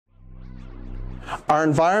Our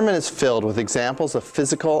environment is filled with examples of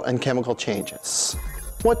physical and chemical changes.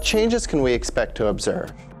 What changes can we expect to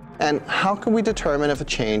observe? And how can we determine if a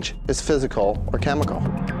change is physical or chemical?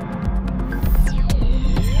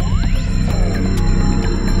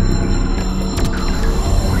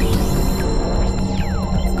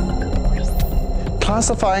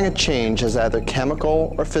 Classifying a change as either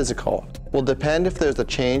chemical or physical will depend if there's a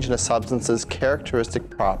change in a substance's characteristic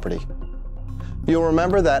property. You'll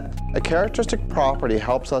remember that a characteristic property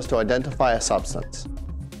helps us to identify a substance.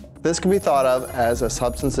 This can be thought of as a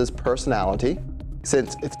substance's personality,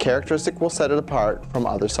 since its characteristic will set it apart from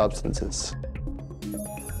other substances.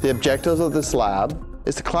 The objective of this lab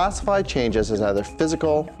is to classify changes as either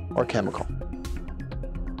physical or chemical.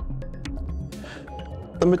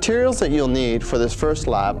 The materials that you'll need for this first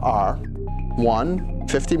lab are 1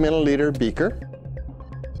 50 milliliter beaker,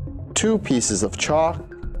 2 pieces of chalk,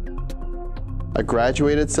 a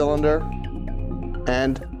graduated cylinder,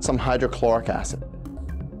 and some hydrochloric acid.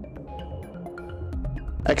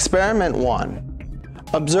 Experiment 1.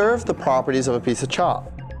 Observe the properties of a piece of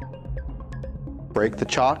chalk. Break the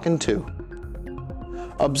chalk in 2.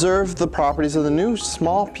 Observe the properties of the new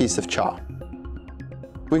small piece of chalk.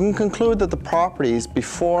 We can conclude that the properties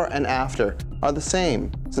before and after are the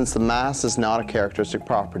same, since the mass is not a characteristic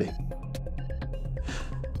property.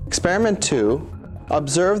 Experiment 2.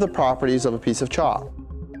 Observe the properties of a piece of chalk.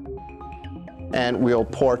 And we'll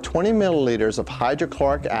pour 20 milliliters of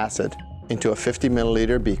hydrochloric acid into a 50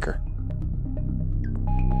 milliliter beaker.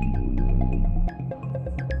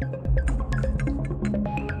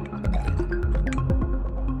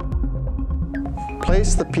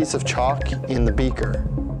 Place the piece of chalk in the beaker.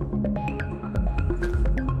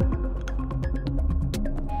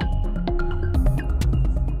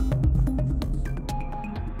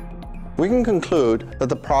 We can conclude that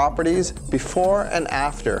the properties before and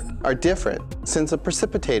after are different since a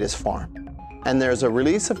precipitate is formed, and there is a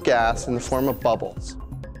release of gas in the form of bubbles.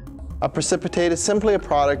 A precipitate is simply a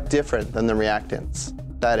product different than the reactants.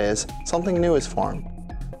 That is, something new is formed.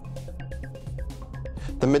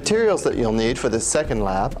 The materials that you'll need for this second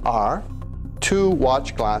lab are 2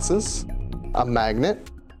 watch glasses, a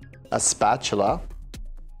magnet, a spatula,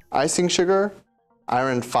 icing sugar,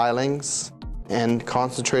 iron filings, and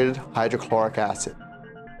concentrated hydrochloric acid.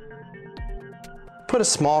 Put a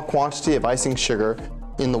small quantity of icing sugar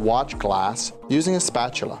in the watch glass using a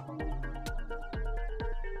spatula.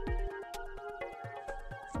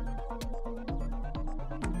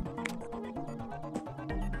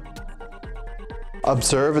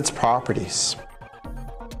 Observe its properties.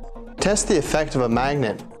 Test the effect of a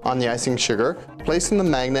magnet on the icing sugar, placing the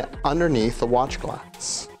magnet underneath the watch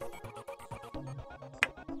glass.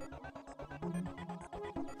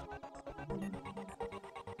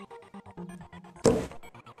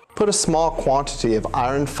 Put a small quantity of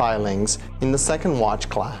iron filings in the second watch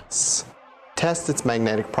glass. Test its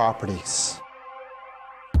magnetic properties.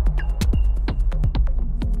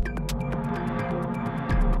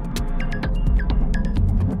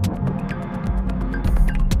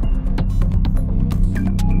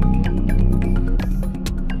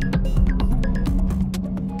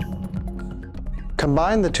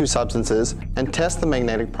 Combine the 2 substances and test the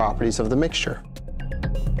magnetic properties of the mixture.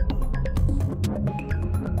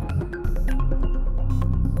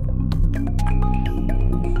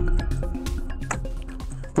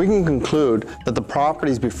 We can conclude that the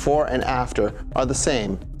properties before and after are the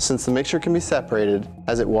same, since the mixture can be separated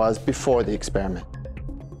as it was before the experiment.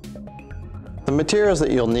 The materials that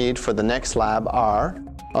you'll need for the next lab are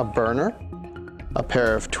a burner, a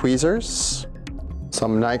pair of tweezers,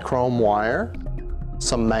 some nichrome wire,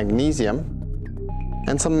 some magnesium,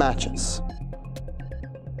 and some matches.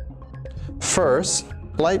 First,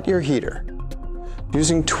 light your heater.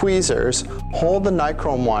 Using tweezers, hold the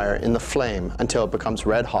nichrome wire in the flame until it becomes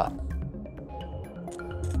red hot.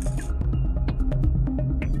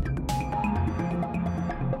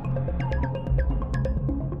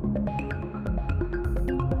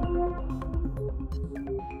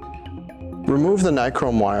 Remove the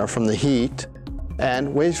nichrome wire from the heat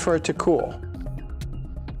and wait for it to cool.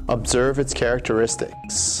 Observe its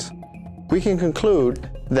characteristics. We can conclude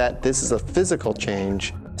that this is a physical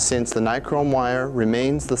change since the nichrome wire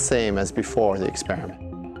remains the same as before the experiment.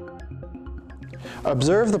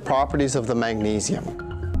 Observe the properties of the magnesium.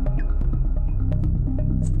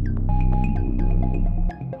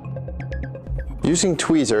 Using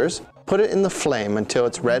tweezers, put it in the flame until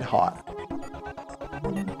it's red hot.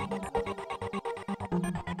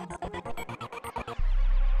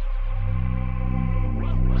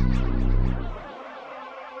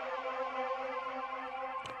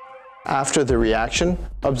 After the reaction,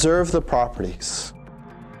 observe the properties.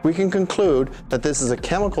 We can conclude that this is a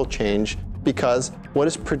chemical change because what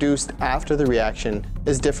is produced after the reaction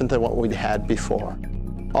is different than what we had before.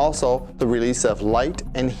 Also, the release of light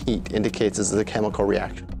and heat indicates this is a chemical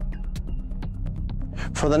reaction.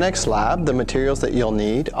 For the next lab, the materials that you'll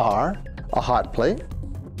need are a hot plate,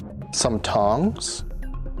 some tongs,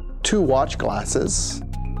 2 watch glasses,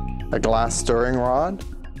 a glass stirring rod,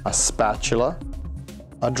 a spatula,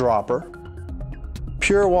 a dropper,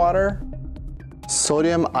 pure water,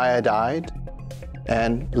 sodium iodide,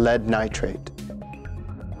 and lead nitrate.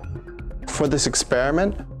 For this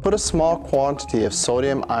experiment, put a small quantity of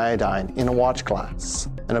sodium iodide in a watch glass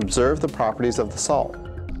and observe the properties of the salt.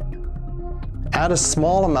 Add a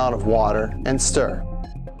small amount of water and stir.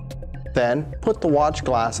 Then put the watch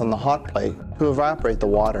glass on the hot plate to evaporate the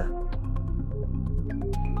water.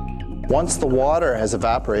 Once the water has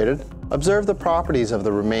evaporated, observe the properties of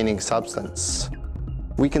the remaining substance.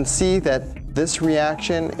 We can see that this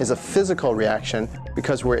reaction is a physical reaction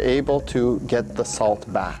because we're able to get the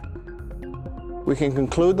salt back. We can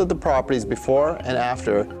conclude that the properties before and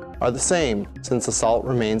after are the same since the salt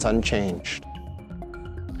remains unchanged.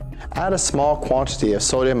 Add a small quantity of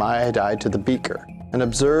sodium iodide to the beaker and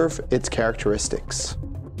observe its characteristics.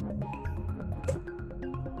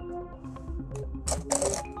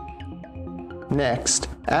 Next,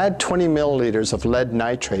 add 20 milliliters of lead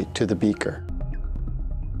nitrate to the beaker.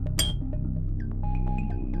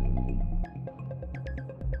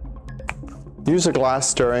 Use a glass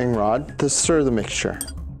stirring rod to stir the mixture.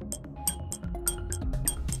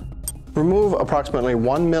 Remove approximately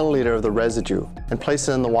 1 milliliter of the residue and place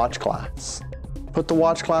it in the watch glass. Put the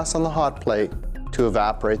watch glass on the hot plate to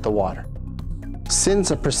evaporate the water.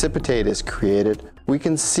 Since a precipitate is created, we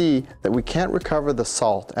can see that we can't recover the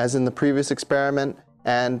salt as in the previous experiment,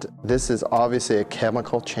 and this is obviously a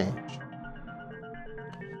chemical change.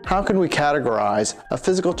 How can we categorize a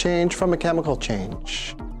physical change from a chemical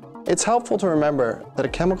change? It's helpful to remember that a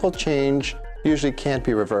chemical change usually can't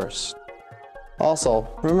be reversed. Also,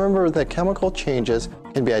 remember that chemical changes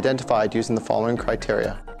can be identified using the following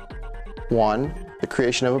criteria. 1. The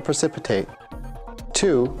creation of a precipitate.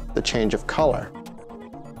 2. The change of color.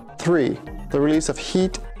 3. The release of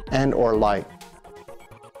heat and/or light.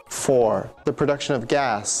 4. The production of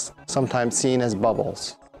gas, sometimes seen as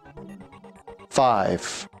bubbles.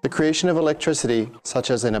 5. The creation of electricity,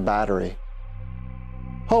 such as in a battery.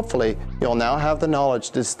 Hopefully, you'll now have the knowledge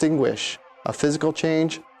to distinguish a physical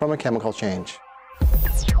change from a chemical change.